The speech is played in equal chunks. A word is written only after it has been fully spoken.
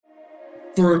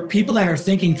For people that are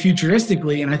thinking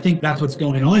futuristically, and I think that's what's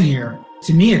going on here,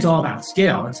 to me, it's all about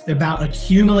scale. It's about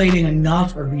accumulating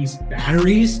enough of these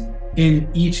batteries in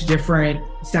each different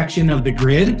section of the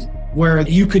grid where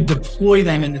you could deploy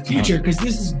them in the future, because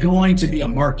this is going to be a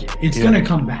market. It's going to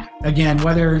come back. Again,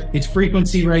 whether it's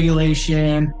frequency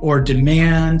regulation or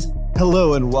demand.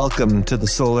 Hello and welcome to the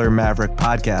Solar Maverick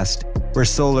podcast, where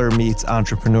solar meets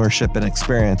entrepreneurship and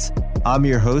experience. I'm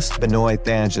your host, Benoit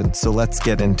Thanjan, so let's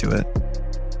get into it.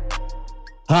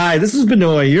 Hi, this is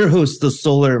Benoit, your host of the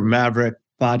Solar Maverick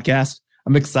podcast.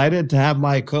 I'm excited to have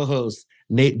my co-host,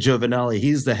 Nate Giovanelli.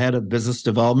 He's the head of business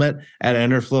development at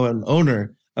Enerflow and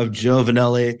owner of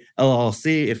Giovanelli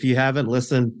LLC. If you haven't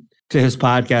listened to his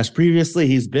podcast previously,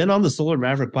 he's been on the Solar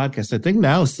Maverick podcast, I think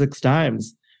now 6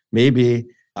 times, maybe.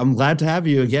 I'm glad to have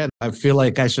you again. I feel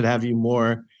like I should have you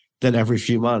more than every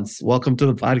few months. Welcome to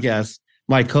the podcast,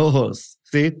 my co-host.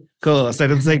 See? Co-host. I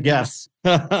didn't say guest.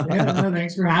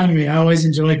 Thanks for having me. I always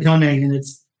enjoy coming, and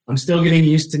I'm still getting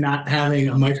used to not having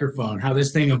a microphone, how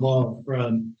this thing evolved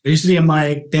from, there used to be a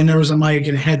mic, then there was a mic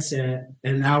and a headset,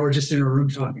 and now we're just in a room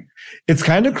talking. It's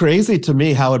kind of crazy to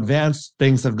me how advanced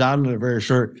things have gotten in a very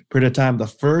short period of time. The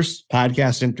first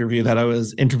podcast interview that I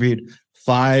was interviewed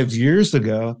 5 years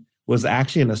ago was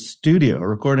actually in a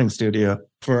recording studio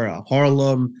for a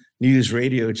Harlem news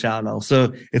radio channel.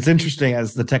 So it's interesting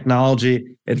as the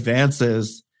technology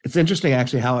advances. It's interesting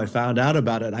actually how I found out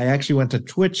about it. I actually went to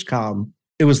TwitchCon.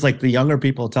 It was like the younger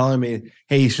people telling me,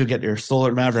 hey, you should get your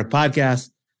Solar Maverick podcast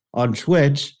on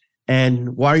Twitch.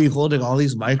 And why are you holding all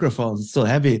these microphones? It's so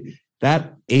heavy.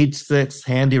 That H6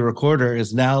 handy recorder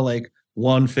is now like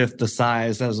 1/5 the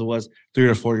size as it was 3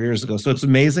 or 4 years ago. So it's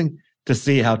amazing to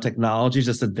see how technology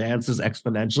just advances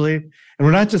exponentially. And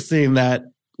we're not just seeing that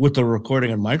with the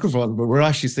recording and microphone, but we're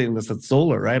actually seeing this at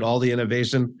solar, right? All the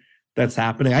innovation that's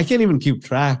happening. I can't even keep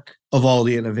track of all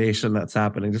the innovation that's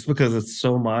happening just because it's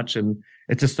so much. And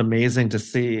it's just amazing to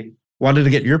see. Wanted to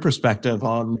get your perspective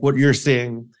on what you're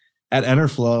seeing at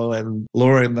Enerflow and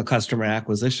lowering the customer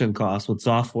acquisition costs with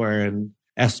software and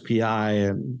SPI,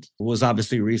 and was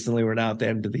obviously recently, we're now at the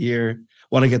end of the year.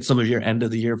 Want to get some of your end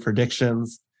of the year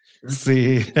predictions.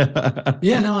 See.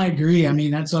 Yeah, no, I agree. I mean,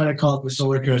 that's what I call it, the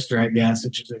solar coaster, I guess,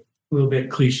 which is a little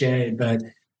bit cliche, but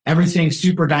everything's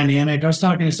super dynamic. I was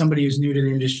talking to somebody who's new to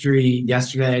the industry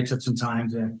yesterday. I took some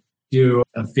time to do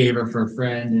a favor for a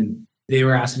friend, and they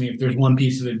were asking me if there's one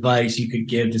piece of advice you could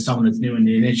give to someone that's new in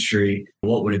the industry,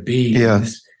 what would it be? Yeah.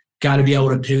 Got to be able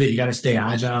to pivot. You got to stay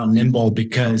agile and nimble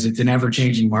because it's an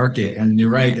ever-changing market. And you're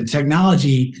right, the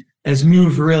technology has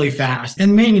moved really fast,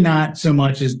 and maybe not so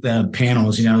much as the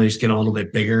panels, they just get a little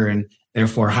bit bigger and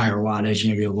therefore higher wattage,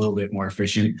 maybe a little bit more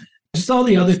efficient. Just all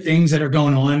the other things that are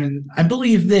going on. And I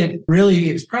believe that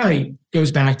really it probably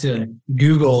goes back to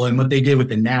Google and what they did with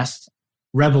the Nest,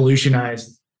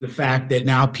 revolutionized the fact that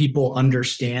now people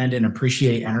understand and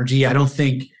appreciate energy. I don't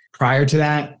think prior to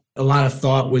that, a lot of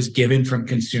thought was given from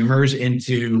consumers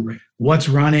into what's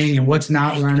running and what's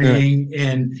not running.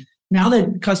 Yeah. And now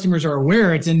that customers are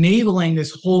aware, it's enabling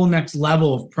this whole next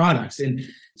level of products. And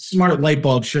smart light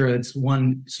bulb, sure, that's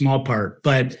one small part,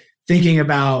 but thinking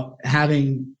about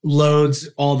having loads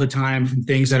all the time from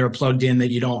things that are plugged in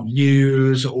that you don't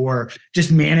use, or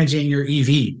just managing your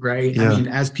EV, right? Yeah. I mean,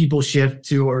 as people shift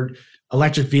toward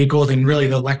electric vehicles and really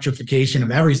the electrification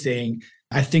of everything,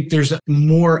 I think there's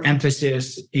more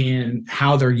emphasis in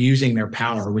how they're using their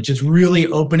power, which is really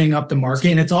opening up the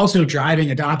market. And it's also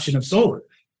driving adoption of solar.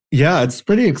 Yeah, it's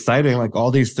pretty exciting. Like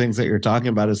all these things that you're talking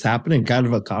about is happening kind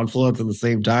of a confluence at the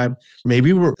same time.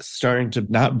 Maybe we're starting to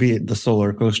not be the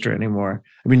solar coaster anymore.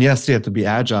 I mean, yes, you have to be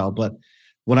agile, but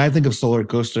when I think of solar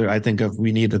coaster, I think of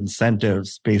we need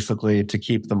incentives basically to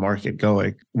keep the market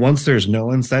going. Once there's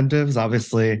no incentives,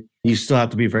 obviously you still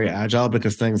have to be very agile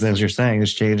because things, as you're saying,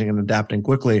 is changing and adapting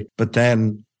quickly. But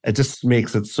then it just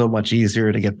makes it so much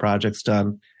easier to get projects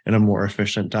done in a more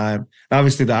efficient time.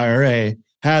 Obviously, the IRA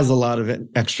has a lot of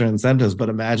extra incentives, but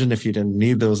imagine if you didn't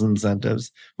need those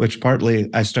incentives, which partly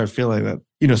I start feeling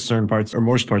that, certain parts or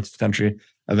most parts of the country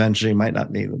eventually might not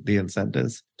need the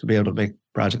incentives to be able to make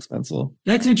projects pencil.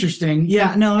 That's interesting.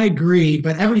 Yeah, no, I agree.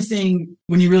 But everything,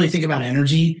 when you really think about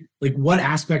energy, like what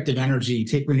aspect of energy,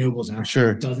 take renewables out,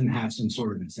 sure, doesn't have some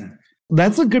sort of incentive?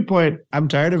 That's a good point. I'm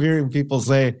tired of hearing people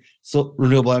say so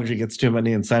renewable energy gets too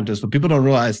many incentives, but people don't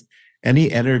realize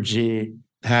any energy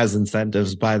has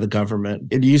incentives by the government.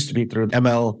 It used to be through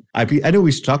MLIP. I know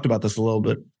we talked about this a little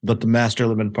bit, but the master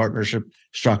limited partnership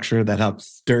structure that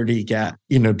helps dirty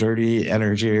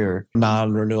energy or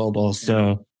non-renewable.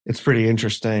 So it's pretty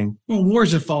interesting. Well,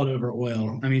 wars have fought over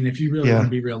oil. I mean, if you really want to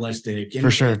be realistic. And,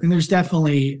 for sure. And there's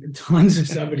definitely tons of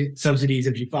subsidies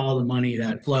if you follow the money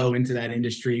that flow into that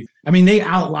industry. I mean, they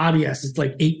out lobby us. It's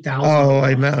like 8,000. Oh,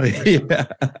 I know.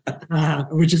 Yeah.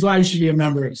 Which is why you should be a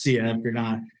member of SEIA if you're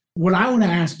not. What I want to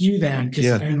ask you then,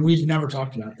 and we've never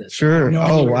talked about this. Sure.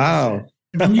 Oh, wow.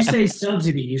 When you say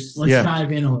subsidies, let's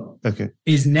dive in a little. Okay.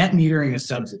 Is net metering a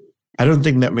subsidy? I don't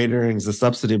think net metering is a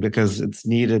subsidy because it's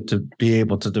needed to be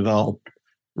able to develop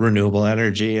renewable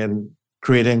energy and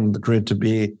creating the grid to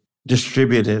be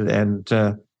distributed and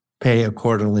to pay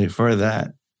accordingly for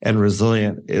that. And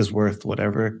resilient is worth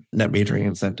whatever net metering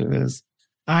incentive is.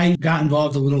 I got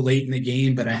involved a little late in the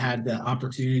game, but I had the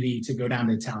opportunity to go down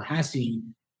to Tallahassee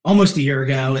almost a year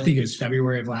ago. I think it was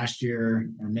February of last year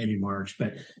or maybe March,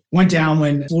 but went down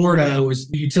when Florida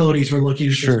the utilities were looking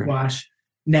to squash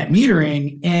net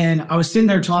metering. And I was sitting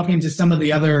there talking to some of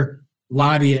the other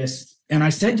lobbyists. And I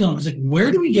said to them, I was like,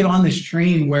 where do we get on this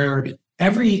train where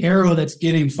every arrow that's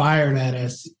getting fired at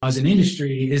us as an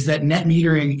industry is that net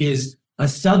metering is a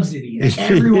subsidy that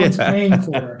everyone's paying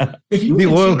for? If you the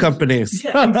oil companies.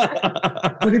 Yeah,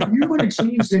 exactly. But if you want to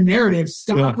change the narrative,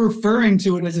 stop referring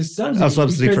to it as a subsidy. A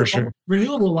subsidy for sure.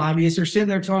 Renewable lobbyists are sitting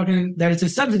there talking that it's a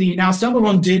subsidy. Now, some of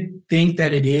them did think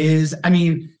that it is. I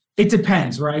mean, it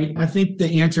depends, right? I think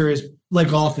the answer is,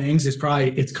 like all things,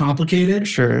 it's complicated.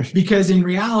 Sure. Because in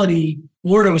reality,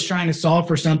 Florida was trying to solve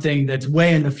for something that's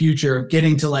way in the future,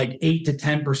 getting to like 8 to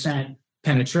 10%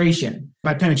 penetration.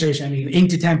 By penetration, I mean 8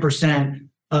 to 10%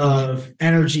 of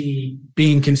energy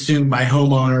being consumed by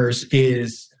homeowners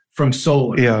is from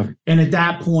solar. Yeah. And at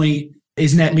that point,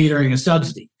 is net metering a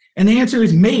subsidy? And the answer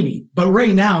is maybe, but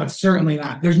right now it's certainly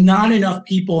not. There's not enough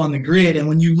people on the grid. And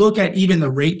when you look at even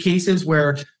the rate cases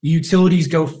where utilities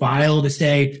go file to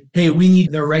say, hey, we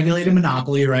need the regulated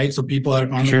monopoly, right? So people are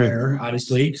unaware,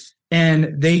 obviously.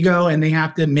 And they go and they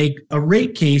have to make a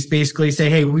rate case, basically say,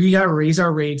 hey, we got to raise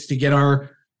our rates to get our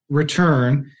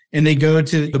return. And they go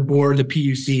to the board, the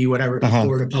PUC, whatever,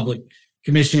 Board of Public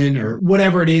Commission or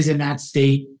whatever it is in that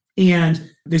state. And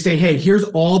they say, hey, here's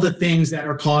all the things that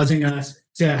are causing us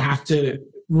to have to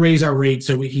raise our rate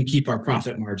so we can keep our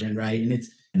profit margin, right? And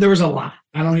there was a lot.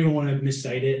 I don't even want to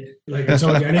miscite it. Like I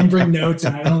told you, I didn't bring notes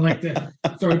and I don't like to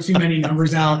throw too many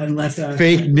numbers out unless...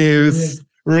 Fake news.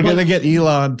 We're going to get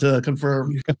Elon to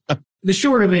confirm. The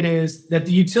short of it is that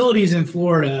the utilities in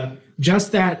Florida,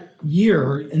 just that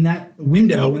year in that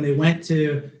window when they went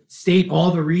to state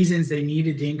all the reasons they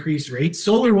needed to increase rates,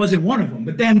 solar wasn't one of them.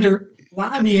 But then they're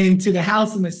lobbying to the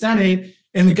House and the Senate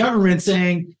and the government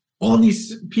saying, all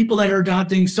these people that are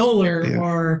adopting solar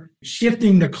are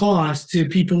shifting the cost to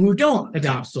people who don't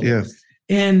adopt solar. Yes.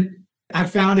 And I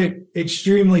found it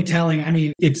extremely telling. I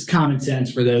mean, it's common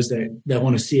sense for those that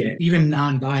want to see it. Even a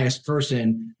non-biased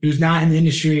person who's not in the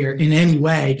industry or in any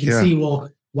way can see, well,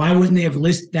 why wouldn't they have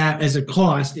listed that as a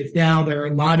cost if now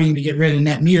they're lobbying to get rid of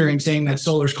net metering, saying that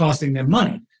solar's costing them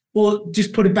money? Well,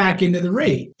 just put it back into the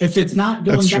rate. If it's not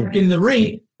going back into the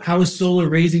rate, how is solar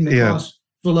raising the cost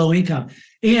for low income?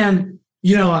 And,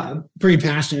 I'm pretty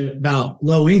passionate about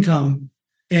low income.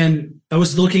 And I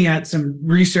was looking at some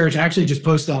research. I actually just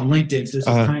posted on LinkedIn. So this is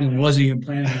I wasn't even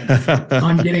planning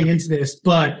on getting into this.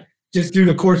 But just through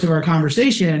the course of our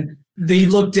conversation, they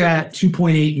looked at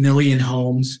 2.8 million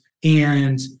homes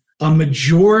and a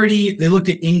majority, they looked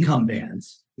at income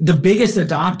bands. The biggest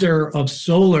adopter of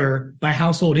solar by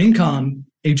household income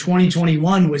in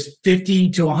 2021 was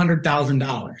 $50,000 to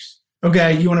 $100,000.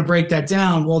 Okay, you want to break that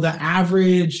down? Well, the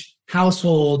average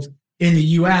household in the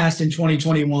U.S. in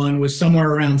 2021 was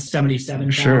somewhere around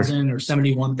 77,000 or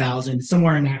 71,000,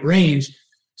 somewhere in that range.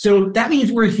 So that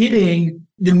means we're hitting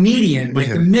the median, like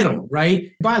the middle,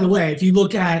 right? By the way, if you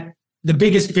look at the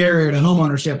biggest barrier to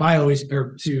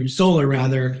homeownership, to solar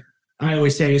rather, I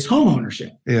always say is home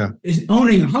ownership. Yeah. Is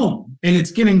owning a home. And it's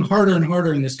getting harder and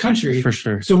harder in this country. For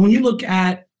sure. So when you look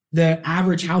at the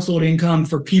average household income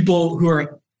for people who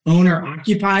are owner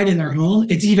occupied in their home,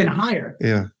 it's even higher.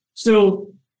 Yeah. So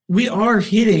we are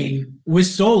hitting with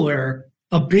solar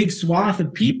a big swath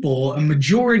of people, a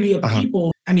majority of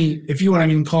people. I mean, if you want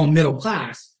to even call them middle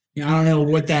class, I don't know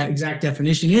what that exact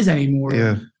definition is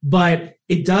anymore, but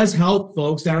it does help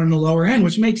folks that are in the lower end,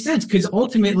 which makes sense because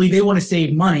ultimately they want to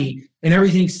save money and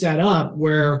everything's set up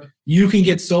where you can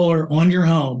get solar on your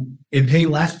home and pay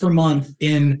less per month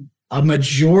in a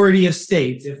majority of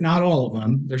states, if not all of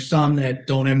them. There's some that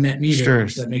don't have net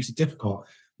meters, so that makes it difficult.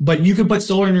 But you could put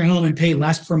solar in your home and pay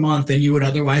less per month than you would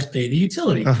otherwise pay the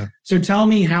utility. So tell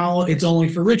me how it's only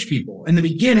for rich people. In the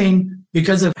beginning,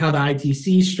 because of how the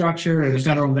ITC structure or the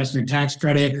federal investment tax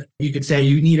credit, you could say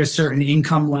you need a certain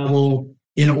income level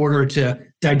in order to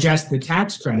digest the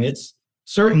tax credits,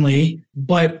 certainly,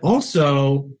 but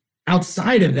also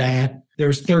outside of that,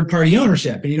 there's third-party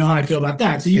ownership. And you know how I feel about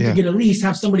that. So you can at least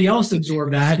have somebody else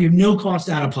absorb that. You have no cost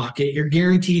out of pocket. You're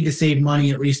guaranteed to save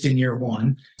money, at least in year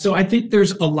one. So I think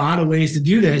there's a lot of ways to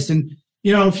do this. And,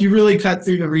 you know, if you really cut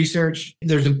through the research,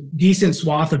 there's a decent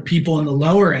swath of people in the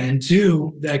lower end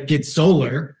too that get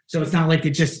solar. So it's not like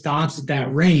it just stops at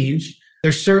that range.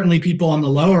 There's certainly people on the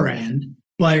lower end.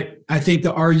 But I think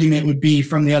the argument would be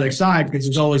from the other side, because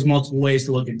there's always multiple ways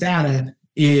to look at data,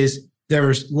 is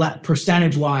there's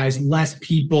percentage-wise less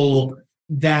people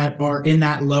that are in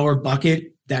that lower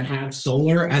bucket that have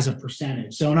solar as a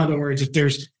percentage. So in other words, if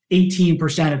there's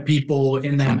 18% of people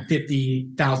in that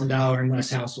 $50,000 and less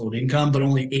household income, but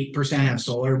only 8% have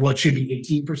solar, well, it should be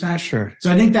 18%. Sure.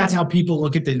 So I think that's how people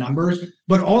look at the numbers.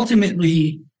 But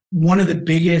ultimately, one of the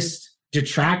biggest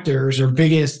detractors or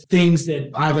biggest things that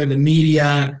either the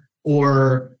media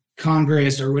or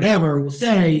Congress or whatever will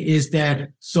say is that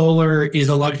solar is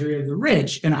a luxury of the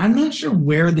rich. And I'm not sure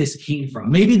where this came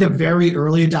from. Maybe the very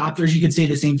early adopters, you could say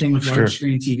the same thing with large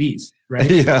screen TVs, right?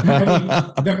 Yeah. I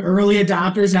mean, the early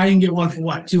adopters, now you can get one for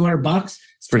what, $200?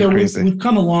 It's pretty crazy. We've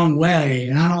come a long way,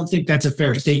 and I don't think that's a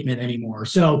fair statement anymore.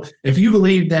 So if you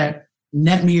believe that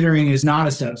net metering is not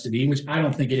a subsidy, which I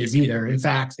don't think it is either. In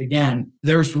fact, again,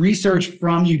 there's research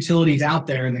from utilities out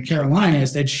there in the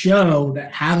Carolinas that show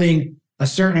that having a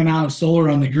certain amount of solar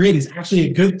on the grid is actually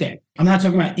a good thing. I'm not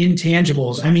talking about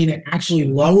intangibles. I mean, it actually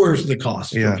lowers the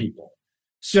cost for people.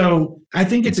 So I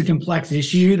think it's a complex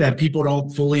issue that people don't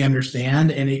fully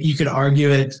understand. And you could argue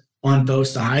it on both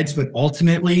sides, but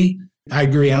ultimately, I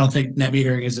agree. I don't think net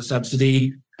metering is a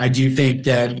subsidy. I do think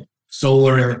that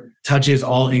solar touches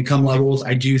all income levels.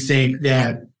 I do think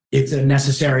that it's a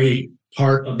necessary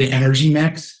part of the energy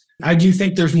mix. I do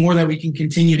think there's more that we can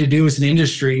continue to do as an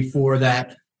industry for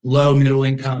that low middle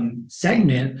income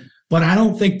segment, but I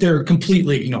don't think they're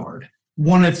completely ignored.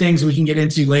 One of the things we can get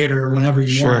into later, whenever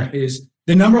you want, is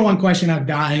the number one question I've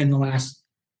gotten in the last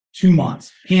 2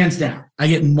 months, hands down. I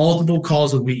get multiple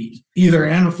calls a week, either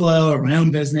Enerflow or my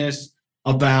own business,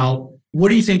 about what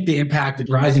do you think the impact of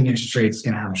rising interest rates is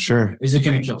going to have? Sure. Is it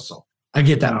going to kill solar? I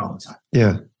get that all the time.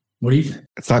 Yeah. What do you think?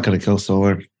 It's not going to kill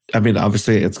solar. I mean,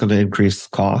 obviously it's going to increase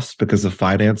costs because of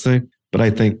financing, but I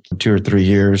think in 2 or 3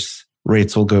 years,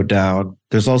 rates will go down.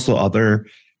 There's also other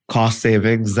cost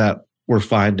savings that we're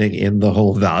finding in the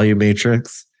whole value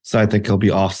matrix. So I think it'll be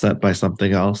offset by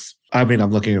something else. I mean,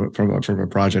 I'm looking at it from a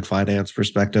project finance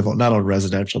perspective, not on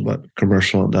residential, but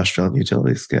commercial, industrial, and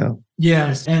utility scale.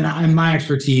 Yes. And my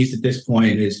expertise at this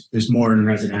point is more in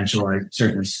residential. I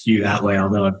certainly skew that way,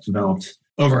 although I've developed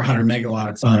over 100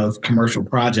 megawatts of commercial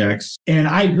projects. And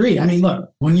I agree. I mean,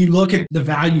 look, when you look at the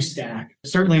value stack,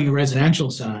 certainly on the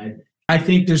residential side, I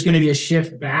think there's going to be a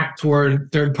shift back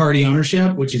toward third-party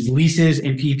ownership, which is leases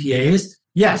and PPAs.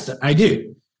 Yes, I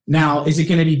do. Now, is it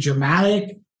going to be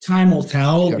dramatic? Time will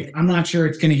tell. Yep. I'm not sure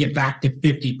it's going to get back to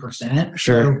 50%.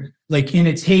 Sure. So, like in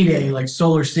its heyday, like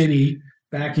Solar City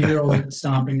back here, like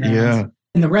stomping grounds. Yeah.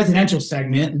 In the residential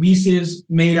segment, leases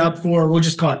made up for, we'll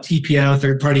just call it TPO,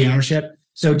 third-party ownership.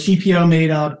 So TPO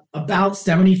made up about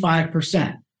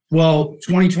 75%. Well,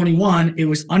 2021, it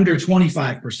was under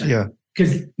 25%. Yeah.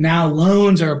 Because now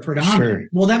loans are predominant. Sure.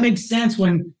 Well, that makes sense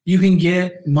when you can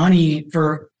get money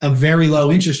for a very low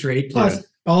interest rate. Plus,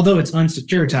 although it's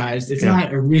unsecuritized, it's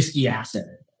not a risky asset.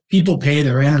 People pay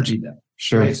their energy bill.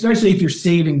 Sure. Right? Especially if you're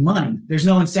saving money. There's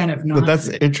no incentive not. But that's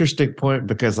an interesting point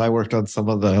because I worked on some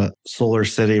of the Solar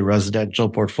City residential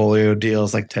portfolio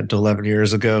deals like 10 to 11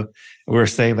 years ago. We were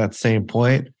saying that same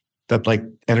point that like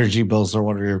energy bills are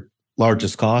one of your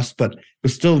largest costs, but it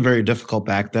was still very difficult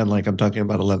back then. Like I'm talking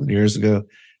about 11 years ago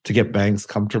to get banks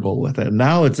comfortable with it.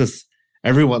 Now it's just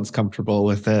everyone's comfortable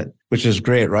with it, which is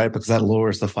great, right? Because that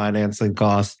lowers the financing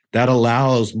cost. That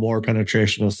allows more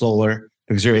penetration of solar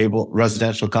because you're able,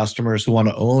 residential customers who want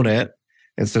to own it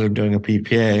instead of doing a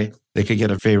PPA, they could get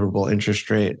a favorable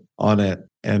interest rate on it.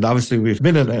 And obviously we've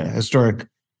been in a historic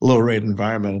low rate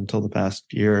environment until the past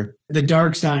year. The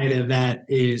dark side of that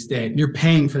is that you're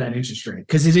paying for that interest rate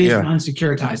because it is an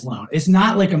unsecuritized loan. It's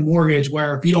not like a mortgage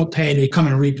where if you don't pay, they come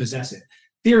and repossess it.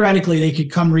 Theoretically, they could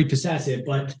come repossess it,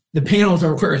 but the panels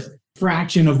are worth a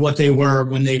fraction of what they were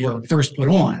when they were first put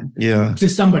on to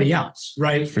somebody else,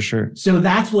 right? For sure. So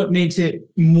that's what makes it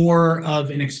more of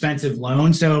an expensive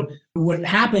loan. So what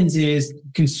happens is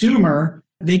consumer,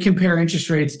 they compare interest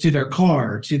rates to their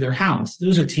car, to their house.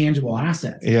 Those are tangible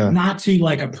assets, not to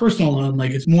like a personal loan.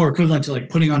 Like it's more equivalent to like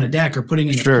putting on a deck or putting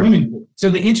in a swimming pool. So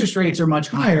the interest rates are much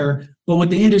higher. But what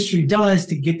the industry does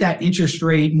to get that interest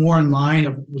rate more in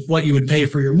line with what you would pay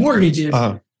for your mortgage is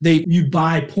you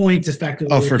buy points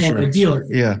effectively. Oh, for sure. A dealer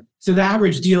fee. Yeah. So the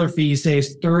average dealer fee, say,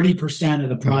 is 30% of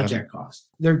the project cost.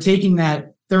 They're taking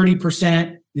that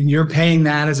 30% and you're paying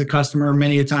that as a customer.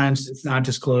 Many a times it's not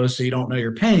disclosed, so you don't know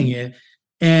you're paying it.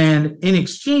 And in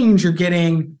exchange, you're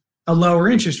getting a lower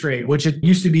interest rate, which it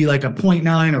used to be like a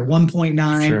 0.9 or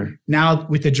 1.9. Sure. Now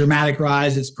with the dramatic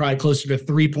rise, it's probably closer to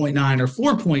 3.9 or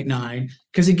 4.9.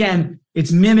 Because again,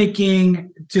 it's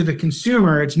mimicking to the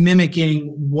consumer, it's mimicking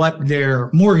what their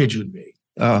mortgage would be.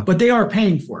 But they are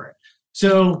paying for it.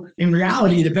 So in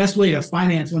reality, the best way to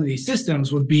finance one of these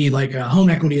systems would be like a home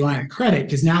equity line of credit,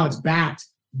 because now it's backed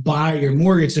by your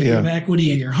mortgage. So you have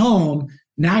equity in your home.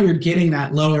 Now you're getting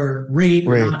that lower rate,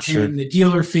 not paying the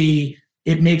dealer fee.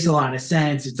 It makes a lot of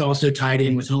sense. It's also tied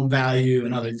in with home value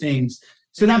and other things.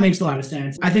 So that makes a lot of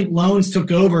sense. I think loans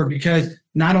took over because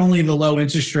not only the low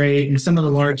interest rate and some of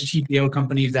the large TPO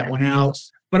companies that went out,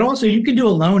 but also you can do a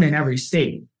loan in every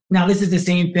state. Now, this is the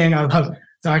same thing. I was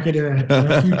talking to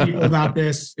a few people about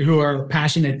this who are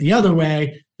passionate the other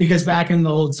way, because back in the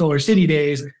old Solar City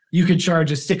days, you could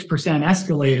charge a 6%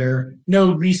 escalator. No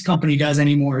lease company does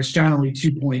anymore. It's generally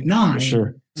 2.9.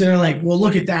 Sure. So they're like, well,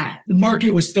 look at that. The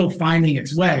market was still finding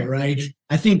its way, right?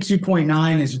 I think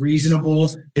 2.9 is reasonable.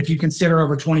 If you consider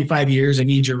over 25 years, it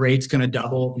means your rate's going to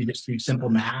double. You just do simple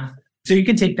math. So you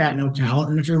can take that into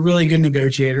account. And if you're a really good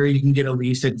negotiator, you can get a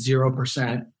lease at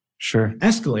 0%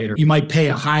 escalator. You might pay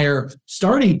a higher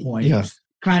starting point. Yes.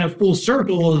 Kind of full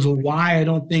circle is why I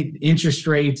don't think interest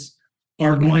rates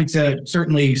are going to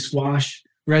certainly squash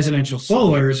residential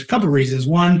solar. There's a couple of reasons.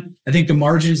 One, I think the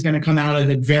margin is going to come out of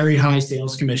the very high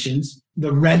sales commissions.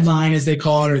 The red line, as they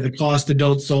call it, or the cost of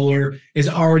adult solar, is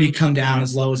already come down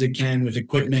as low as it can with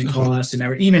equipment costs and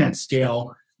everything, even at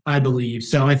scale, I believe.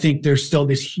 So I think there's still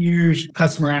this huge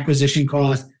customer acquisition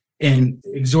cost and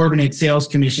exorbitant sales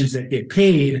commissions that get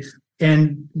paid.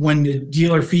 And when the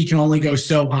dealer fee can only go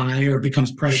so high or it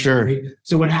becomes predatory. Sure.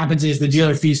 So what happens is the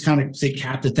dealer fees kind of say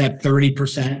capped at that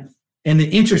 30%. And the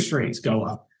interest rates go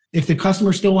up. If the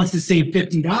customer still wants to save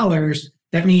 $50,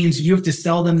 that means you have to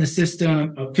sell them the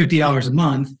system of $50 a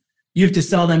month. You have to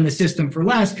sell them the system for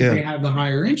less because they have the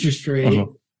higher interest rate.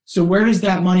 So where does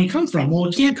that money come from? Well,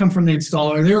 it can't come from the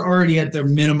installer. They're already at their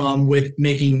minimum with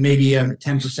making maybe a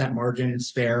 10% margin.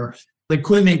 It's fair. The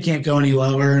equipment can't go any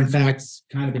lower. In fact, it's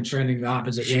kind of been trending the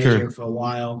opposite way here for a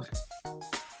while.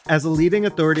 As a leading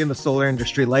authority in the solar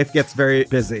industry, life gets very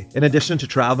busy. In addition to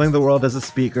traveling the world as a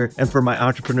speaker and for my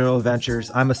entrepreneurial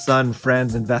ventures, I'm a son,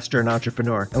 friend, investor, and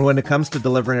entrepreneur. And when it comes to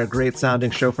delivering a great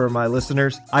sounding show for my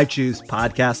listeners, I choose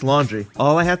Podcast Laundry.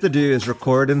 All I have to do is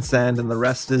record and send, and the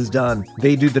rest is done.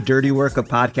 They do the dirty work of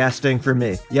podcasting for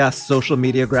me. Yes, social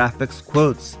media graphics,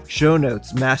 quotes, show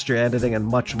notes, master editing, and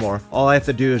much more. All I have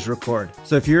to do is record.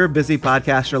 So if you're a busy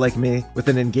podcaster like me with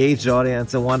an engaged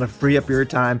audience and want to free up your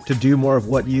time to do more of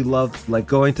what you love, like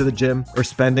going to the gym or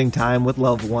spending time with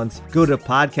loved ones, go to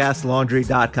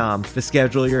podcastlaundry.com to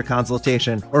schedule your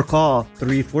consultation or call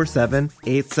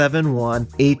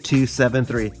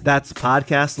 347-871-8273. That's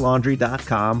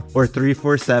podcastlaundry.com or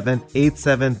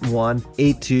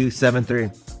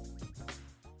 347-871-8273.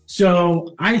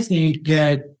 So I think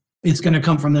that it's going to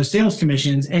come from those sales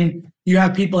commissions. And you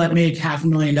have people that make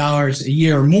 $500,000 a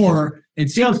year or more in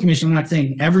sales commission. I'm not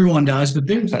saying everyone does, but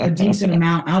there's a decent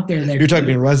amount out there. That you're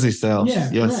talking resi sales. Yeah,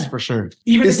 yes, correct. For sure.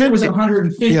 Even if it was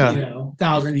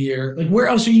 $150,000 a year, like where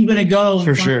else are you going to go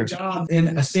and find a job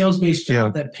in a sales-based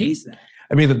job that pays that?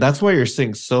 I mean, that's why you're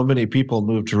seeing so many people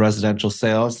move to residential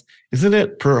sales. Isn't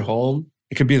it per home?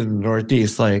 It could be in the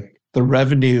Northeast, like the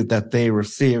revenue that they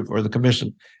receive or the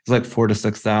commission is like $4,000 to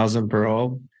 $6,000 per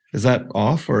home. Is that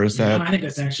off or is that? I think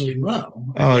that's actually low.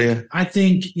 I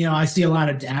think, I see a lot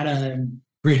of data and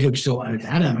pretty much a lot of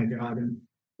data on my job. And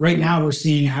right now we're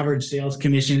seeing average sales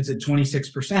commissions at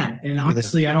 26%. And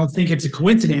honestly, I don't think it's a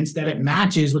coincidence that it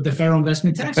matches with the federal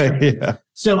investment tax credit.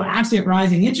 So absent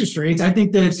rising interest rates, I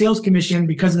think the sales commission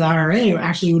because of the IRA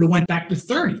actually would have went back to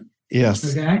 30.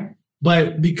 Yes. Okay.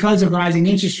 But because of rising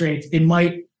interest rates, it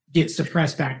might get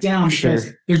suppressed back down because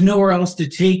there's nowhere else to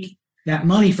take that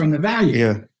money from the value.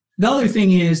 Yeah. The other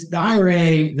thing is the IRA,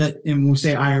 and when we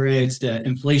say IRA, it's the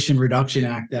Inflation Reduction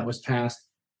Act that was passed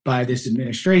by this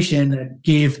administration that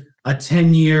gave a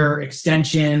 10-year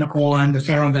extension on the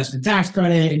federal investment tax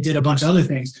credit and did a bunch of other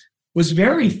things, was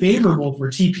very favorable for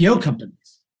TPO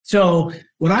companies. So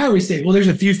what I always say, well, there's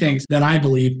a few things that I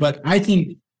believe, but I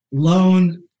think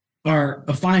loans are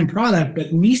a fine product,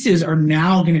 but leases are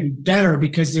now going to be better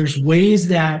because there's ways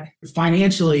that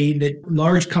financially that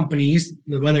large companies,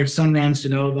 whether it's Sundance,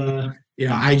 Sunnova,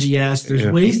 IGS,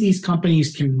 there's ways these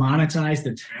companies can monetize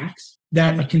the tax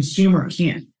that a consumer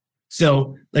can't.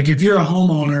 So like if you're a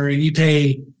homeowner and you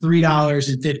pay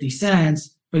 $3.50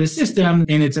 for the system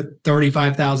and it's a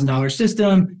 $35,000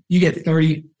 system, you get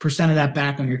 30% of that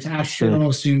back on your tax bill,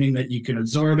 assuming that you can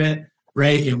absorb it,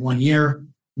 right, in 1 year.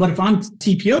 But if I'm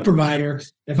TPO provider,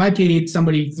 if I paid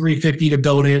somebody $350 to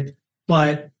build it,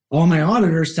 but all my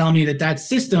auditors tell me that that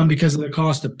system, because of the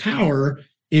cost of power,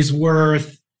 is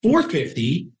worth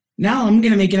 $450, now I'm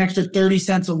going to make an extra 30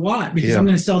 cents a watt because I'm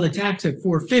going to sell the tax at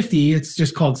 $450. It's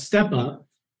just called step up,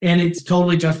 and it's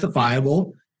totally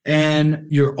justifiable. And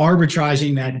you're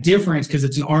arbitraging that difference because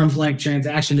it's an arm's length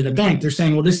transaction to the bank. They're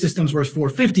saying, well, this system's worth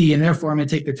 $450, and therefore I'm going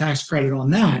to take the tax credit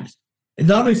on that. And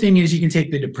the other thing is you can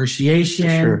take the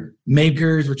depreciation,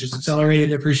 makers, which is accelerated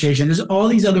depreciation. There's all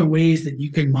these other ways that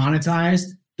you can monetize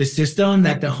the system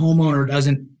that the homeowner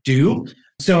doesn't do.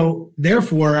 So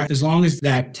therefore, as long as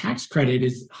that tax credit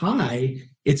is high,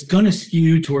 it's going to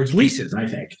skew towards leases, I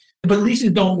think. But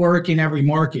leases don't work in every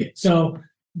market. So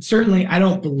certainly, I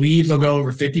don't believe they'll go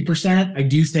over 50%. I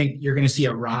do think you're going to see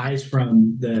a rise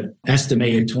from the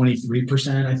estimated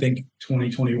 23%, I think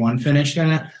 2021 finished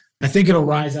at. I think it'll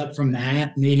rise up from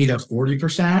that, maybe to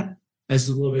 40%. That's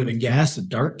a little bit of a guess, a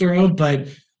dart throw. But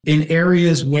in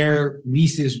areas where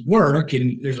leases work,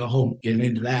 and there's a whole getting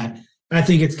into that, I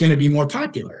think it's going to be more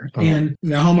popular. And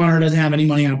the homeowner doesn't have any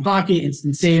money out of pocket,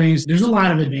 instant savings. There's a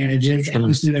lot of advantages.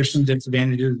 Obviously, there's some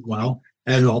disadvantages as well,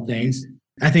 as all things.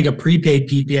 I think a prepaid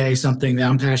PPA is something that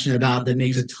I'm passionate about that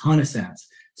makes a ton of sense.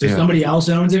 So if somebody else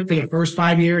owns it for the first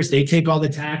 5 years, they take all the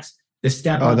tax, the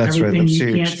step up, everything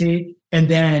you can't take, and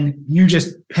then you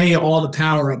just pay all the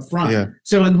power up front.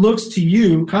 So it looks to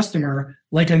you, customer,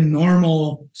 like a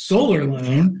normal solar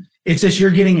loan. It's just you're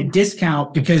getting a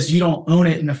discount because you don't own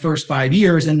it in the first 5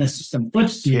 years and the system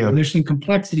flips to you. And there's some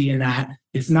complexity in that.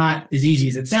 It's not as easy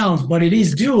as it sounds, but it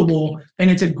is doable.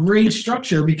 And it's a great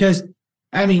structure because,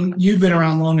 I mean, you've been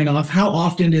around long enough. How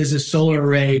often does a solar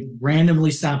array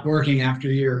randomly stop working after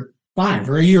year 5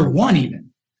 or year 1 even?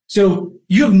 So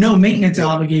you have no maintenance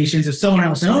obligations if someone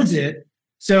else owns it.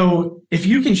 So if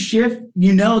you can shift,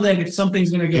 you know that if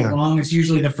something's going to get wrong, it's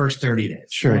usually the first 30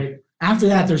 days. Right? After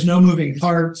that, there's no moving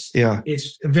parts.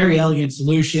 It's a very elegant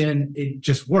solution. It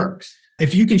just works.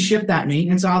 If you can shift that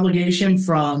maintenance obligation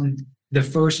from the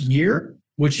first year,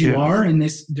 which you are in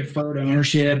this deferred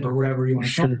ownership or whatever you want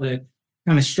to call it,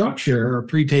 kind of structure or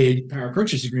prepaid power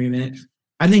purchase agreement,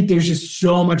 I think there's just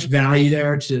so much value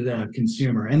there to the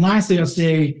consumer. And lastly, I'll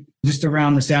say just to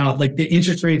round this out, like the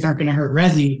interest rates aren't going to hurt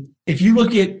resi. If you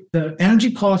look at the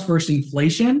energy cost versus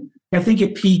inflation, I think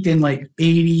it peaked in like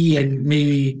 80 and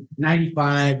maybe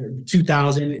 95,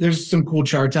 2000. There's some cool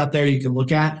charts out there you can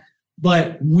look at.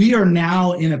 But we are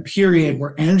now in a period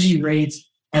where energy rates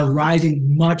are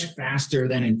rising much faster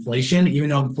than inflation, even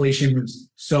though inflation was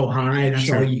so high. That's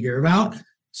all you hear about.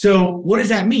 So what does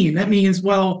that mean? That means,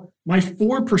 well, my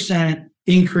 4%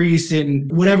 increase in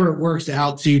whatever it works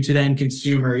out to the end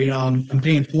consumer, you know, I'm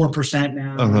paying 4%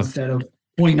 now instead of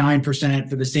 0.9%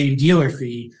 for the same dealer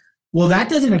fee. Well, that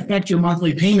doesn't affect your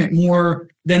monthly payment more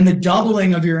than the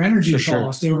doubling of your energy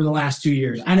cost over the last 2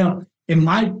 years. I know in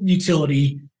my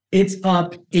utility, it's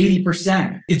up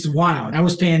 80%. It's wild. I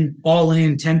was paying all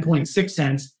in 10.6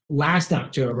 cents last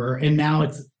October, and now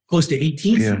it's close to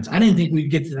 18 cents. I didn't think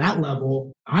we'd get to that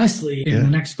level, honestly, in the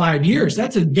next 5 years.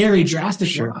 That's a very drastic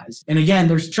rise. And again,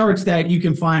 there's charts that you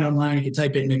can find online. You can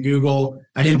type it into Google.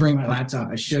 I didn't bring my laptop.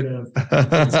 I should have.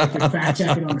 I could fact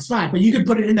check it on the spot. But you could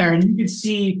put it in there, and you can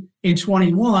see in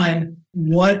 21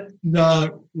 what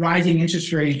the rising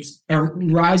interest rates or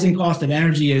rising cost of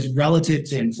energy is relative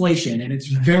to inflation. And it's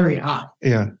very high.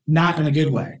 Not in a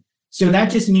good way. So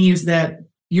that just means that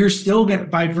you're still going to,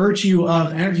 by virtue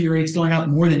of energy rates going up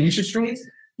more than interest rates,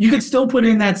 you could still put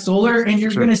in that solar and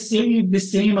you're going to save the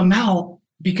same amount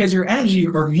because your energy,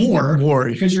 or more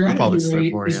because your energy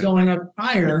rate is going up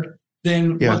higher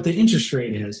than what the interest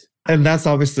rate is. And that's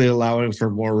obviously allowing for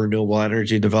more renewable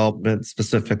energy development,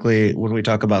 specifically when we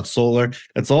talk about solar.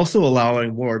 It's also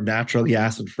allowing more natural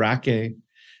gas and fracking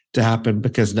to happen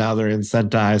because now they're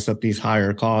incentivized at these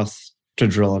higher costs to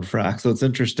drill and frack. So it's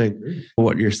interesting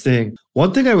what you're seeing.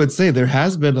 One thing I would say, there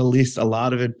has been at least a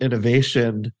lot of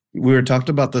innovation. We were talked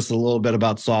about this a little bit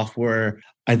about software.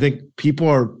 I think people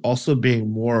are also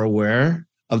being more aware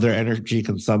of their energy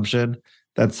consumption.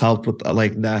 That's helped with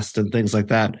like Nest and things like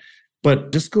that.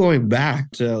 But just going back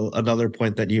to another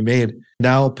point that you made,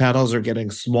 now panels are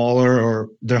getting smaller or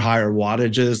they're higher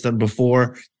wattages than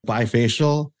before.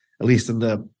 Bifacial, at least in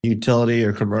the utility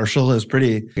or commercial, is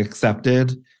pretty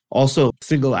accepted. Also,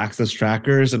 single access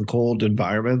trackers in cold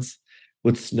environments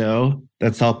with snow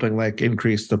that's helping like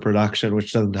increase the production,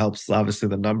 which then helps obviously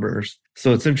the numbers.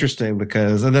 So it's interesting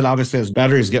because, and then obviously as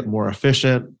batteries get more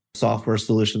efficient, software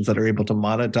solutions that are able to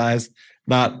monetize,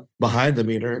 not behind the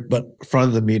meter, but front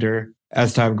of the meter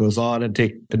as time goes on and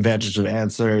take advantage of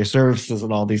ancillary services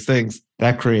and all these things,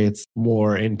 that creates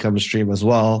more income stream as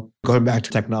well. Going back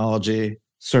to technology,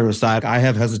 service side, I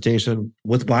have hesitation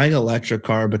with buying an electric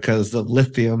car because of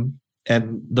lithium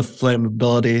and the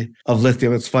flammability of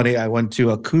lithium. It's funny, I went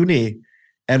to a Cooney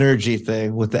Energy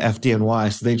thing with the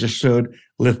FDNY. So they just showed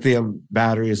lithium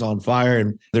batteries on fire,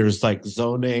 and there's like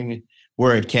zoning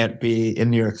where it can't be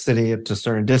in New York City to a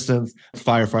certain distance.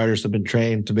 Firefighters have been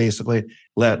trained to basically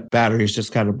let batteries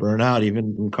just kind of burn out,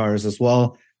 even in cars as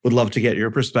well. Would love to get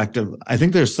your perspective. I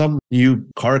think there's some new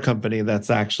car company that's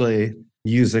actually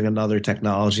using another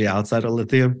technology outside of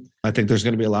lithium. I think there's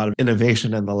going to be a lot of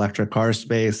innovation in the electric car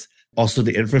space. Also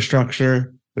the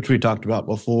infrastructure, which we talked about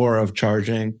before, of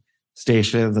charging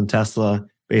stations, and Tesla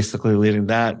basically leading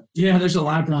that. Yeah, there's a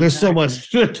lot. There's so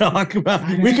much to talk about.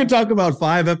 We could talk about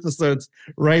 5 episodes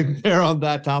right there on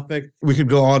that topic. We could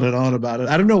go on and on about it.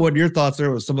 I don't know what your thoughts are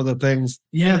with some of the things.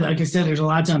 Yeah, like I said, there's a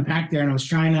lot to unpack there, and I was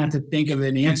trying not to think of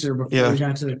an answer before we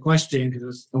got to the question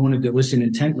because I wanted to listen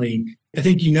intently. I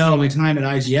think my time at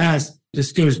IGS,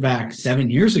 this goes back 7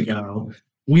 years ago.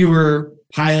 We were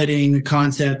piloting the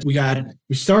concept. We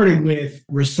started with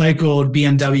recycled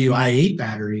BMW i8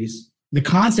 batteries. The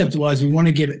concept was we want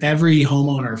to give every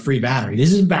homeowner a free battery.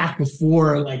 This is back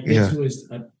before this was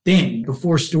a thing,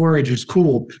 before storage was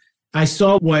cool. I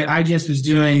saw what IGS was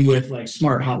doing with like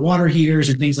smart hot water heaters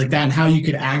and things like that, and how you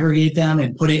could aggregate them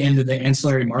and put it into the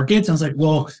ancillary markets. I was like,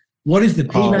 well, what is the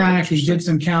payback? You did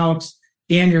some calcs,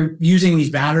 and you're using these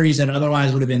batteries that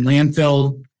otherwise would have been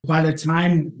landfilled. By the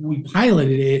time we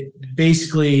piloted it,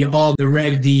 basically all the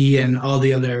Reg D and all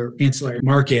the other ancillary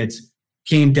markets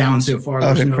came down so far.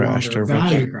 There's no longer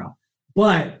value crop.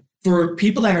 But for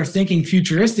people that are thinking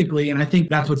futuristically, and I think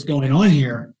that's what's going on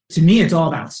here, to me, it's all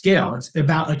about scale. It's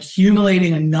about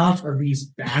accumulating enough of these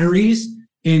batteries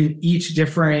in each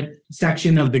different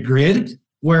section of the grid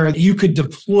where you could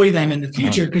deploy them in the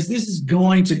future, because this is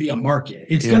going to be a market.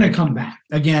 It's going to come back.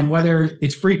 Again, whether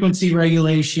it's frequency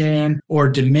regulation or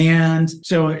demand.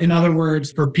 So in other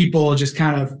words, for people just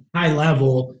kind of high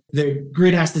level, the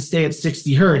grid has to stay at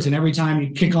 60 hertz. And every time you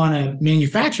kick on a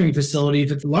manufacturing facility,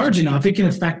 if it's large enough, it can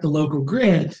affect the local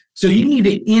grid. So you need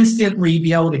to instantly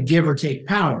be able to give or take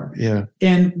power. Yeah.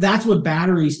 And that's what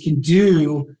batteries can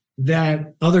do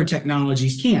that other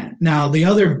technologies can't. Now, the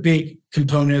other big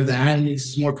component of that, and this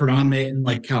is more predominant in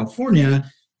like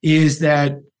California, is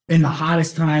that in the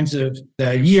hottest times of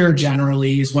the year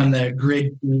generally is when the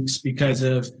grid leaks because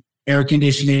of air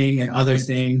conditioning and other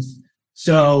things.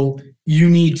 So you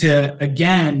need to,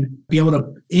 again, be able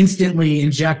to instantly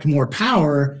inject more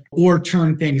power or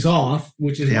turn things off,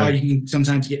 which is why you can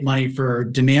sometimes get money for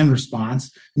demand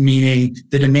response, meaning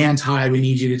the demand's high, we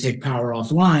need you to take power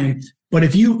offline. But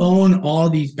if you own all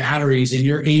these batteries and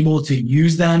you're able to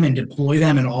use them and deploy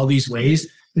them in all these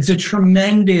ways, it's a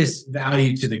tremendous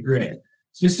value to the grid.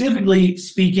 Specifically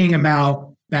speaking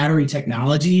about battery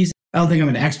technologies, I don't think I'm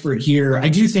an expert here. I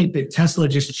do think that Tesla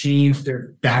just changed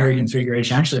their battery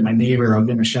configuration. Actually, my neighbor, I'll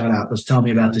give him a shout out, was telling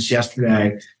me about this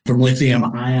yesterday, from lithium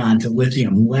ion to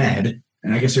lithium lead.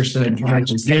 And I guess there's some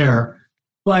advantages there.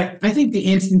 But I think the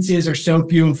instances are so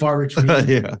few and far between that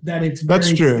it's very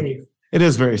That's true. safe. It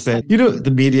is very safe.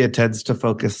 The media tends to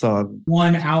focus on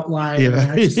one outlier.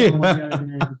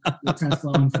 The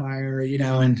Tesla on fire,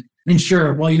 and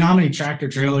sure. Well, how many tractor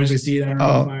trailers I see that are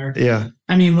on fire? Yeah.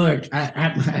 I mean, look,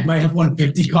 I might have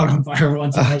 150 caught on fire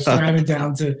once. I was driving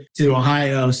down to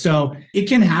Ohio. So it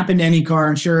can happen to any car.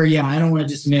 And sure, I don't want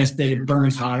to dismiss that it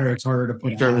burns hotter. It's harder to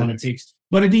put out when it takes.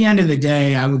 But at the end of the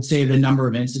day, I would say the number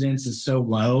of incidents is so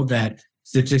low that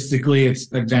statistically,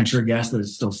 it's a venture guess that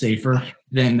it's still safer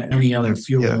than any other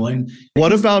fuel. Yeah. And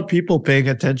what about people paying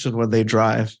attention when they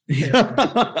drive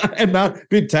and not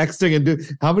be texting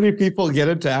and how many people get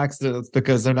into accidents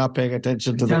because they're not paying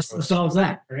attention to Tesla solves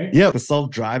that, right? Yeah. The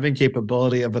self-driving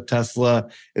capability of a Tesla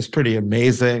is pretty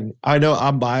amazing. I know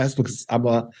I'm biased because I'm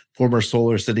a former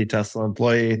Solar City Tesla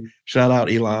employee. Shout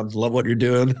out, Elon. Love what you're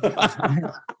doing.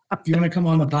 If you want to come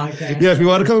on the podcast. Yeah, if you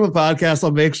want to come on the podcast,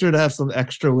 I'll make sure to have some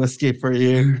extra whiskey for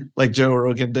you, like Joe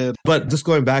Rogan did. But just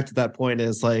going back to that point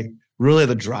is like really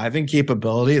the driving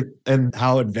capability and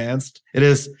how advanced it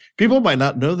is. People might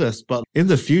not know this, but in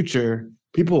the future,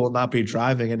 people will not be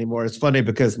driving anymore. It's funny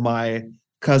because my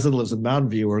cousin lives in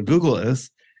Mountain View where Google is,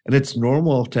 and it's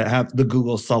normal to have the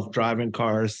Google self-driving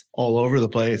cars all over the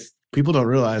place. People don't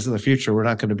realize in the future, we're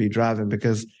not going to be driving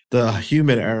because the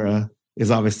human era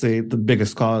is obviously the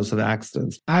biggest cause of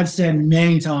accidents. I've said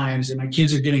many times, and my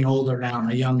kids are getting older now,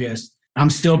 my youngest, I'm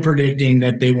still predicting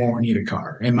that they won't need a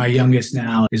car. And my youngest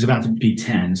now is about to be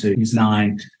 10, so he's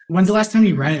 9. When's the last time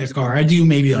you rented a car? I do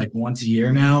maybe like once a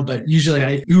year now, but usually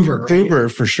I Uber. Right? Uber,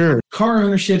 for sure. Car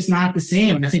ownership's not the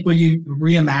same. And I think when you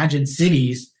reimagine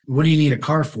cities, what do you need a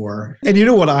car for? And you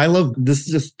know what I love? This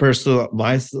is just personal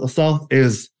myself,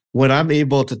 is when I'm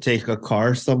able to take a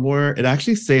car somewhere, it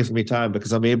actually saves me time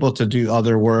because I'm able to do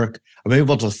other work. I'm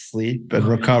able to sleep and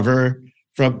recover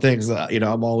from things that,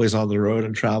 I'm always on the road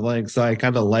and traveling. So I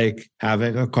kind of like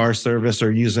having a car service or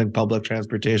using public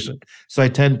transportation. So I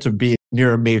tend to be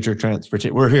near a major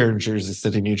transportation. We're here in Jersey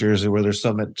City, New Jersey, where there's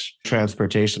so much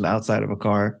transportation outside of a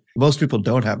car. Most people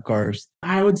don't have cars.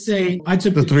 I would say I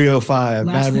took the 305,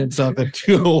 Madman Summit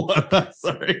 201.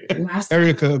 Sorry.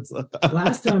 Area codes.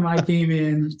 Last time I came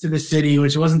into the city,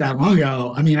 which wasn't that long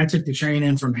ago, I took the train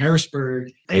in from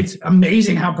Harrisburg. It's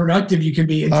amazing how productive you can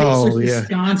be. It takes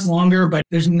sconce longer, but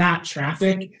there's not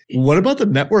traffic. What about the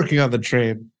networking on the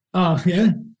train? Oh,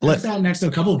 yeah. I sat next to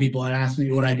a couple of people that asked me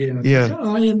what I did. And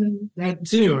I did that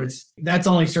too. That's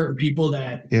only certain people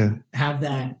that have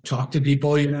that talk to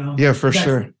people, Yeah, for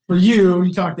sure. For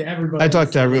you talk to everybody. I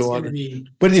talk to everyone.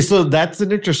 But so that's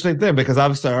an interesting thing because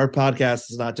obviously our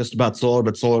podcast is not just about solar,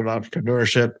 but solar and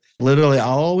entrepreneurship. Literally,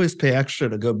 I'll always pay extra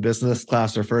to go business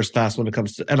class or first class when it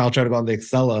comes to, and I'll try to go on the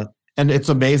Acela. And it's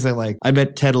amazing. Like I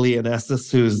met Ted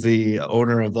Leonestis, who's the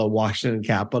owner of the Washington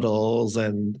Capitals,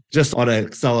 and just on an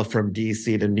Acela from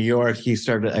DC to New York. He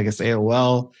started, I guess,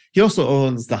 AOL. He also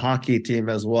owns the hockey team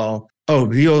as well. Oh,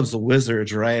 he owns the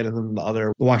Wizards, right? And then the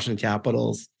other Washington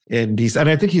Capitals in DC. And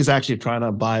I think he's actually trying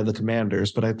to buy the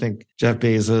Commanders, but I think Jeff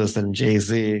Bezos and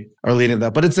Jay-Z are leading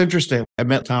that. But it's interesting. I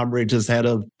met Tom Ridge's head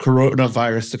of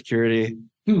coronavirus security.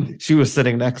 She was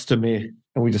sitting next to me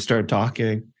and we just started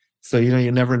talking. So,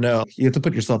 you never know. You have to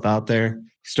put yourself out there,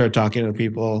 start talking to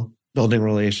people, building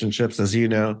relationships, as you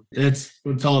know. That's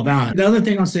what it's all about. The other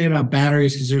thing I'll say about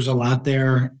batteries, because there's a lot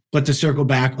there, but to circle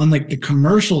back on like the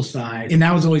commercial side, and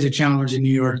that was always a challenge in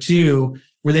New York too,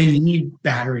 where they need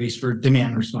batteries for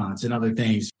demand response and other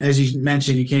things. As you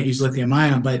mentioned, you can't use lithium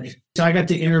ion, but so I got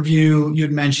to interview, you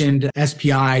had mentioned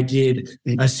SPI did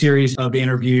a series of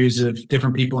interviews of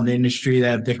different people in the industry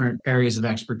that have different areas of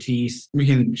expertise. We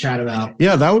can chat about.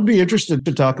 Yeah, that would be interesting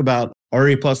to talk about.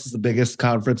 RE Plus is the biggest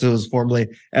conference. It was formerly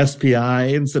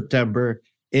SPI in September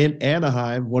in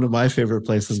Anaheim, one of my favorite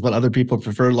places, but other people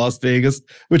prefer Las Vegas,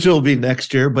 which will be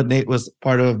next year. But Nate was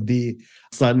part of the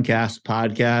Suncast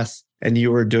podcast and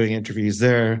you were doing interviews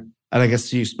there. And I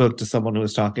guess you spoke to someone who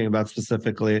was talking about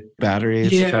specifically battery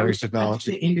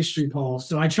technology. The industry pulse.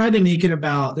 So I tried to make it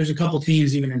about, there's a couple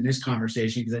themes even in this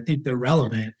conversation because I think they're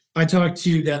relevant. I talked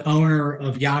to the owner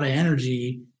of Yada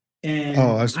Energy and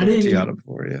I've spoken to Yada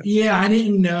before, Yeah, I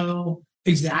didn't know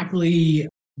exactly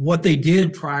what they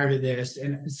did prior to this.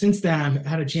 And since then, I've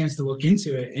had a chance to look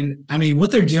into it. And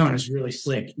what they're doing is really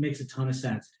slick. It makes a ton of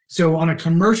sense. So on a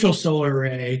commercial solar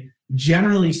array,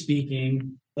 generally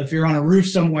speaking, if you're on a roof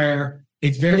somewhere,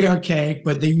 it's very archaic,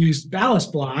 but they use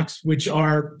ballast blocks, which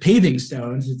are paving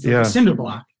stones. It's like a cinder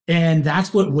block. And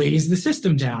that's what weighs the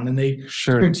system down. And they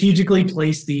strategically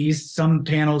place these. Some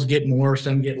panels get more,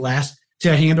 some get less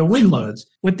to handle wind loads.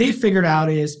 What they figured out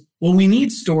is, well, we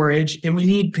need storage and we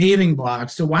need paving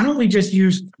blocks. So why don't we just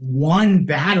use one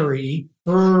battery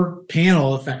per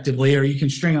panel effectively, or you can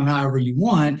string them however you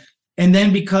want. And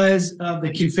then because of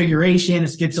the configuration,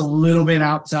 it gets a little bit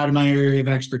outside of my area of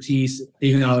expertise,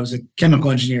 even though I was a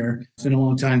chemical engineer. It's been a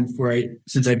long time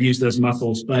since I've used those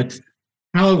muscles. But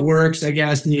how it works, I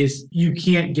guess, is you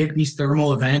can't get these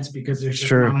thermal events because there's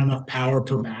just not enough power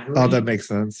per battery. Oh, that makes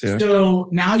sense. Yeah. So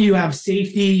now you have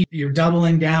safety. You're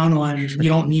doubling down on, you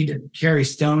don't need to carry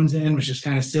stones in, which is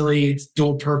kind of silly. It's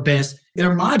dual purpose.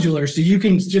 They're modular, so you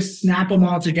can just snap them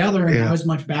all together and have as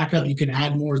much backup. You can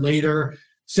add more later.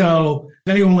 So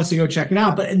if anyone wants to go check it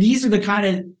out, but these are the kind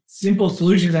of simple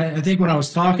solutions that I think when I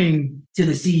was talking to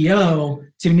the CEO,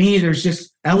 to me, there's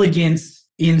just elegance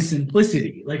in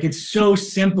simplicity. Like it's so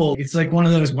simple. It's like one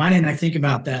of those, why didn't I think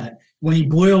about that? When you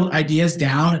boil ideas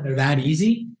down and they're that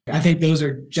easy, I think those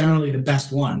are generally the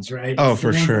best ones, right? Oh,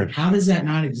 for sure. Like, how does that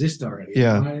not exist already?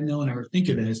 Yeah. Why didn't no one ever think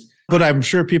of this? But I'm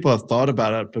sure people have thought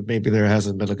about it, but maybe there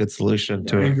hasn't been a good solution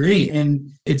to it. I agree.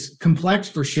 And it's complex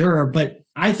for sure, but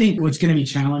I think what's going to be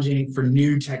challenging for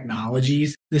new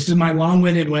technologies, this is my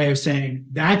long-winded way of saying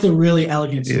that's a really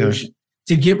elegant solution.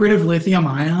 To get rid of lithium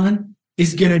ion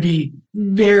is going to be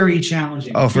very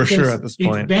challenging. Oh, for sure at this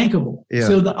point. It's bankable. Yeah.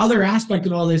 So the other aspect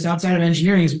of all this outside of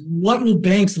engineering is what will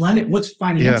banks lend it? What's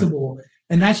financeable?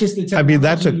 And that's just the I mean,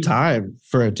 that technology. took time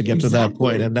for it to get to that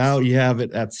point. Exactly. And now you have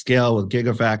it at scale with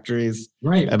gigafactories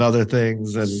Right. and other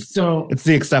things. And So it's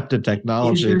the accepted is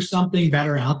technology. there something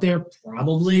better out there?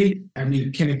 Probably. I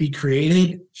mean, can it be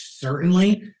created?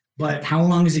 Certainly. But how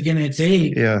long is it going to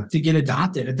take Yeah. to get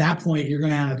adopted? At that point, you're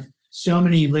going to have so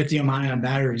many lithium ion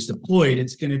batteries deployed,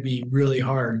 it's going to be really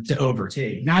hard to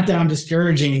overtake. Not that I'm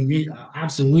discouraging.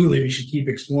 Absolutely, we should keep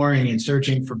exploring and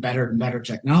searching for better and better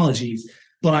technologies.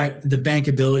 But the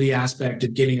bankability aspect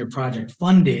of getting your project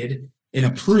funded and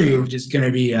approved is going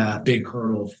to be a big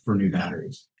hurdle for new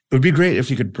batteries. It would be great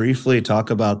if you could briefly talk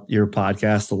about your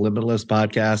podcast, the Limitless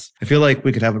podcast. I feel like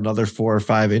we could have another 4 or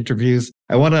 5 interviews.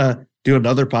 I want to do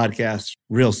another podcast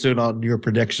real soon on your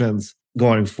predictions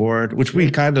going forward, which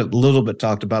we kind of a little bit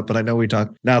talked about, but I know we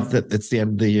talked now that it's the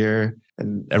end of the year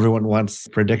and everyone wants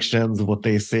predictions of what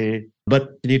they see.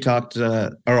 But can you talk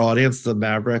to our audience, the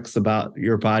Mavericks, about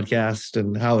your podcast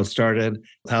and how it started?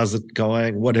 How's it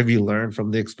going? What have you learned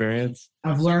from the experience?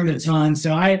 I've learned a ton.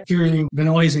 So I've been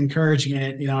always encouraging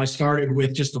it. You know, I started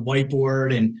with just a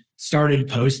whiteboard and started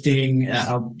posting.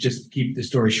 I'll just keep the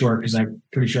story short because I'm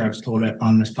pretty sure I've told it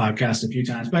on this podcast a few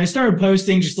times. But I started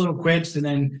posting just little quips and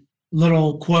then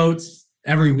little quotes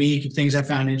every week of things I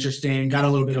found interesting, got a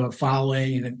little bit of a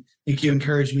following. And I think you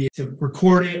encouraged me to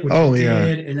record it, which I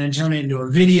did, and then turn it into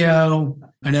a video.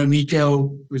 I know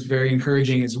Nico was very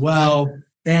encouraging as well.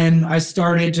 And I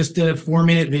started just a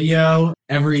 4-minute video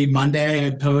every Monday.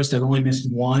 I'd post. I've only missed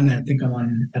one. I think I'm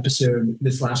on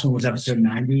this last one was episode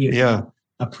 90. Yeah.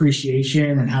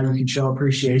 Appreciation and how you can show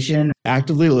appreciation.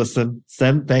 Actively listen,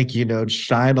 send thank you notes,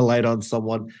 shine a light on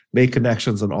someone, make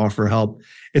connections and offer help.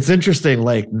 It's interesting.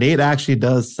 Like Nate actually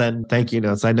does send thank you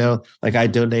notes. I know, like I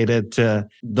donated to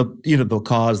the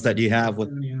cause that you have with,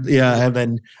 and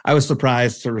then I was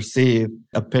surprised to receive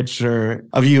a picture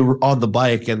of you on the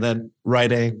bike and then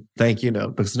writing thank you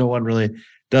note because no one really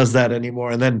does that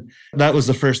anymore. And then that was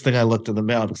the first thing I looked in the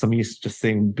mail because I'm used to just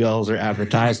seeing bills or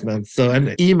advertisements. So,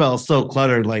 and email's so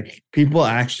cluttered, like people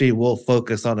actually will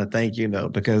focus on a thank you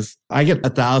note because I get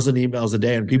 1,000 emails a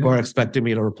day and people are expecting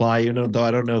me to reply, though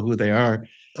I don't know who they are.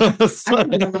 I don't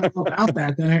know about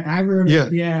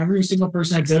that. Every single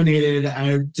person I donated,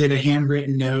 I did a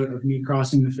handwritten note of me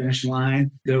crossing the finish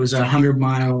line. There was a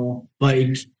 100-mile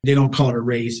bike. They don't call it a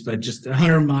race, but just a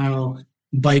 100-mile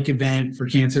bike event for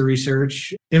cancer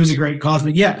research. It was a great cause,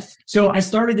 but so I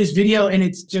started this video and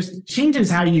it's just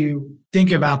changes how you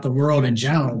think about the world in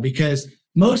general, because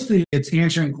mostly it's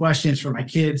answering questions for my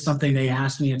kids, something they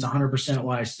asked me. It's 100%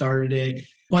 why I started it.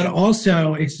 But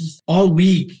also it's just all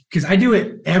week because I do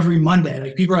it every Monday.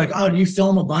 Like people are like, oh, do you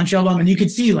film a bunch of them? And you could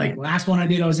see like last one I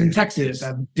did, I was in Texas.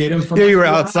 I did them for you were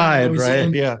outside,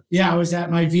 right? I was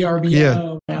at my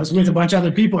VRBO. I was with a bunch of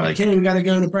other people. Like, hey, we got to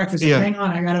go to breakfast. Hang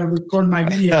on, I got to record my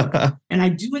video. And I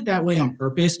do it that way on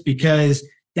purpose because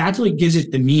that's what gives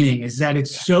it the meaning, is that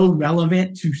it's so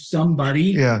relevant to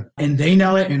somebody and they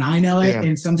know it and I know it.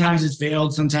 And sometimes it's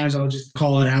veiled. Sometimes I'll just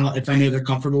call it out if I know they're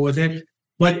comfortable with it.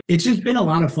 But it's just been a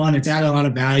lot of fun. It's added a lot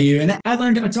of value. And I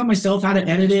taught myself how to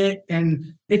edit it.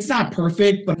 And it's not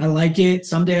perfect, but I like it.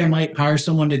 Someday I might hire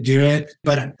someone to do it.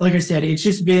 But like I said, it's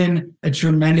just been a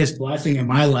tremendous blessing in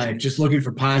my life, just looking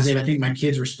for positive. I think my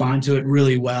kids respond to it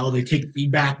really well. They take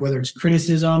feedback, whether it's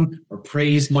criticism or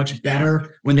praise, much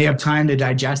better when they have time to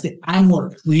digest it. I'm more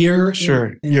clear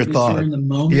in your thought in the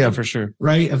moment. Yeah, for sure.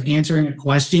 Right. Of answering a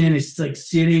question. And it's like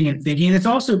sitting and thinking. And it's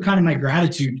also kind of my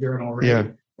gratitude journal, right? Yeah.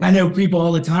 I know people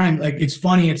all the time, like it's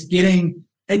funny, it's getting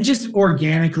just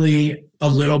organically a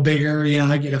little bigger.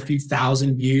 I get a few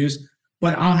thousand views,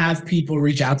 but I'll have people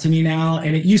reach out to me now.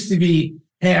 And it used to be,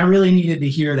 hey, I really needed to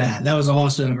hear that. That was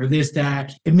awesome. Or this,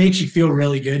 that. It makes you feel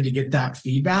really good to get that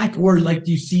feedback. Or like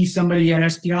you see somebody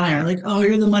at SPI and like, oh,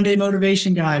 you're the Monday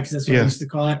motivation guy. Because that's what I used to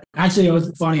call it. Actually, it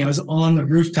was funny. I was on the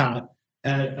rooftop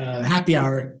at happy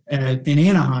hour in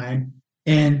Anaheim.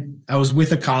 And I was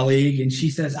with a colleague and she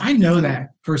says, I know that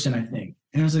person, I think.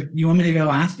 And I was like, you want me to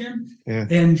go ask him? Yeah.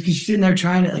 And she's sitting there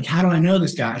trying to, like, how do I know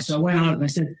this guy? So I went out and I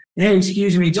said, hey,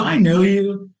 excuse me, do I know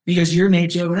you? Because you're Nate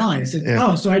Giovanelli. I said,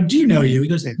 oh, so I do know you. He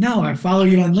goes, no, I follow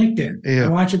you on LinkedIn. I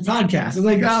watch your podcast. I'm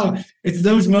like, oh, it's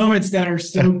those moments that are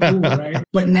so cool, right?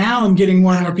 But now I'm getting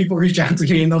more and more people reach out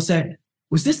to me and they'll say,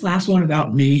 was this last one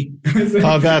about me?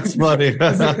 Oh, that's funny.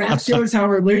 That shows how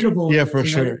relatable. Yeah, for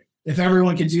sure. If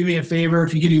everyone could do me a favor,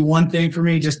 if you could do one thing for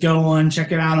me, just go on,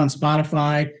 check it out on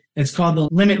Spotify. It's called the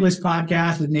Limitless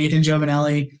Podcast with Nathan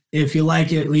Giovanelli. If you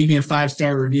like it, leave me a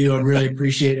 5-star review. I'd really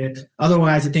appreciate it.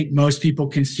 Otherwise, I think most people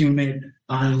consume it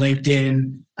on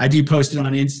LinkedIn. I do post it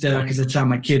on Insta because that's how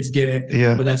my kids get it.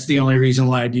 Yeah. But that's the only reason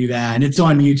why I do that. And it's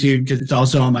on YouTube because it's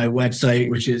also on my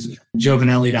website, which is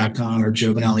jovanelli.com or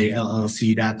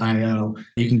jovanelli.llc.io.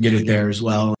 You can get it there as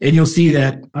well. And you'll see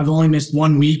that I've only missed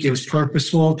 1 week. It was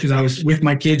purposeful because I was with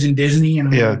my kids in Disney.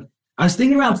 And I was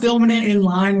thinking about filming it in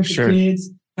line with the kids.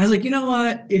 I was like, you know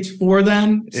what? It's for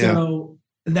them. So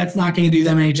that's not going to do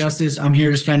them any justice. I'm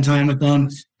here to spend time with them.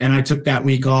 And I took that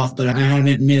week off, but I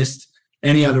haven't missed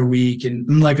any other week.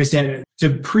 And like I said,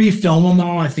 to pre-film them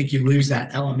all, I think you lose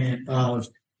that element of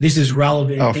this is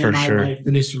relevant in my life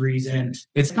for this reason.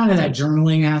 It's kind of that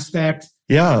journaling aspect.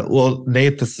 Yeah. Well,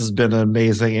 Nate, this has been an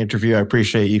amazing interview. I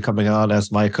appreciate you coming on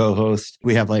as my co-host.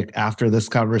 We have after this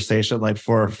conversation,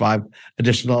 4 or 5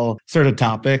 additional sort of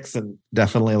topics, and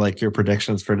definitely your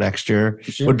predictions for next year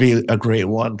would be a great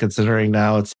one, considering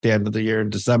now it's the end of the year in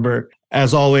December.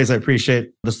 As always, I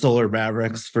appreciate the Solar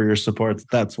Mavericks for your support.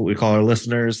 That's what we call our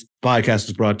listeners. Podcast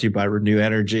is brought to you by Renew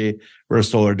Energy. We're a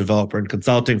solar developer and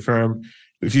consulting firm.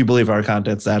 If you believe our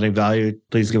content's adding value,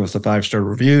 please give us a 5-star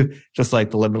review, just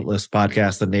like the Limitless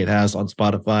podcast that Nate has on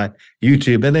Spotify,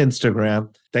 YouTube, and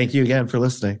Instagram. Thank you again for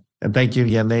listening. And thank you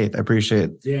again, Nate. I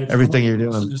appreciate everything you're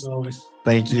doing. As always.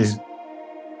 Thank you.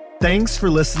 Thanks for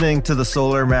listening to the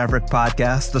Solar Maverick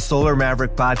Podcast. The Solar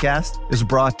Maverick Podcast is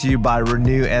brought to you by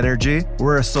Renew Energy.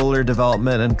 We're a solar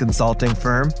development and consulting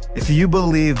firm. If you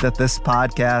believe that this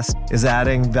podcast is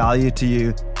adding value to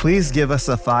you, please give us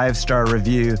a 5-star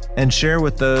review and share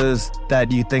with those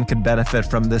that you think could benefit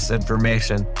from this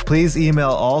information. Please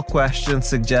email all questions,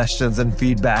 suggestions, and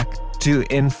feedback to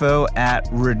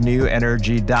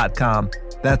info@renewenergy.com.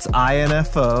 That's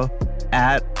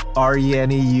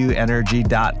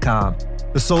info@reneuenergy.com.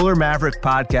 The Solar Maverick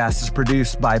Podcast is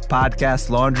produced by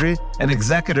Podcast Laundry and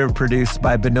executive produced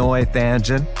by Benoit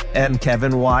Thanjan and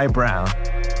Kevin Y. Brown.